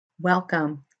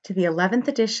Welcome to the 11th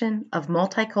edition of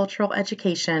Multicultural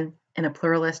Education in a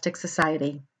Pluralistic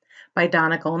Society by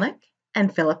Donna Gollnick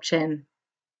and Phillip Chinn.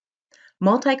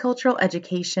 Multicultural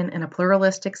Education in a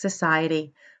Pluralistic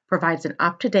Society provides an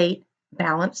up-to-date,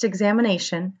 balanced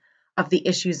examination of the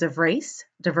issues of race,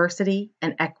 diversity,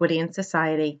 and equity in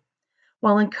society,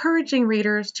 while encouraging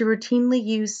readers to routinely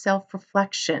use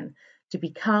self-reflection to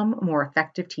become more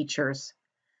effective teachers.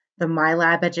 The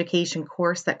MyLab Education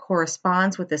course that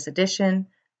corresponds with this edition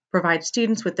provides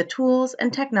students with the tools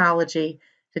and technology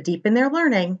to deepen their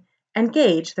learning and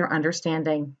gauge their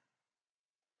understanding.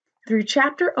 Through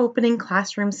chapter opening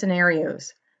classroom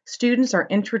scenarios, students are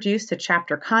introduced to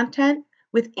chapter content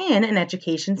within an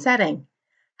education setting,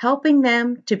 helping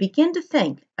them to begin to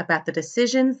think about the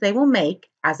decisions they will make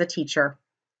as a teacher.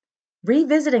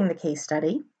 Revisiting the case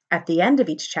study at the end of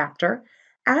each chapter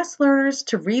asks learners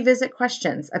to revisit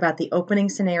questions about the opening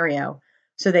scenario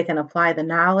so they can apply the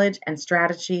knowledge and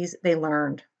strategies they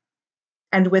learned.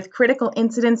 And with critical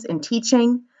incidents in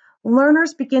teaching,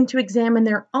 learners begin to examine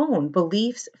their own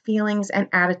beliefs, feelings, and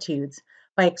attitudes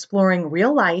by exploring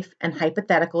real life and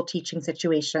hypothetical teaching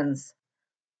situations.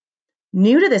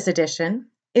 New to this edition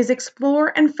is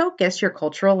Explore and Focus Your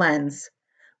Cultural Lens.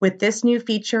 With this new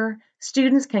feature,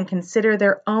 students can consider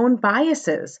their own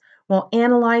biases while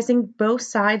analyzing both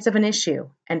sides of an issue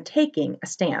and taking a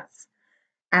stance,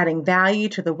 adding value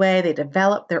to the way they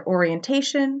develop their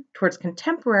orientation towards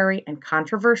contemporary and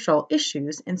controversial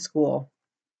issues in school.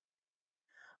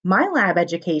 MyLab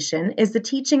Education is the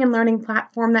teaching and learning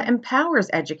platform that empowers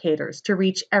educators to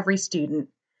reach every student.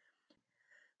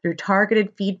 Through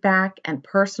targeted feedback and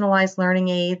personalized learning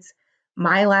aids,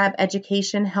 MyLab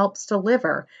Education helps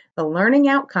deliver the learning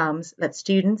outcomes that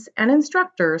students and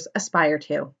instructors aspire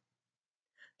to.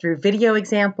 Through video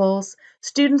examples,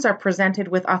 students are presented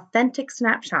with authentic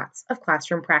snapshots of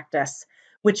classroom practice,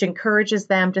 which encourages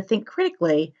them to think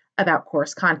critically about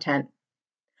course content.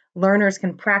 Learners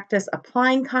can practice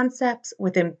applying concepts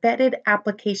with embedded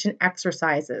application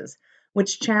exercises,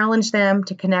 which challenge them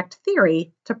to connect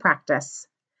theory to practice.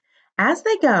 As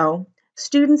they go,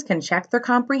 students can check their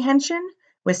comprehension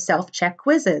with self-check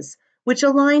quizzes, which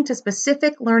align to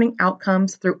specific learning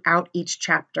outcomes throughout each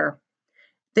chapter.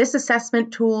 This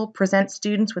assessment tool presents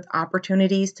students with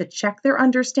opportunities to check their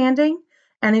understanding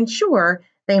and ensure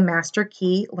they master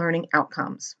key learning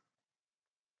outcomes.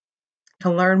 To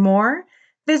learn more,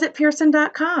 visit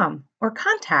Pearson.com or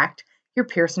contact your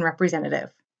Pearson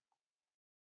representative.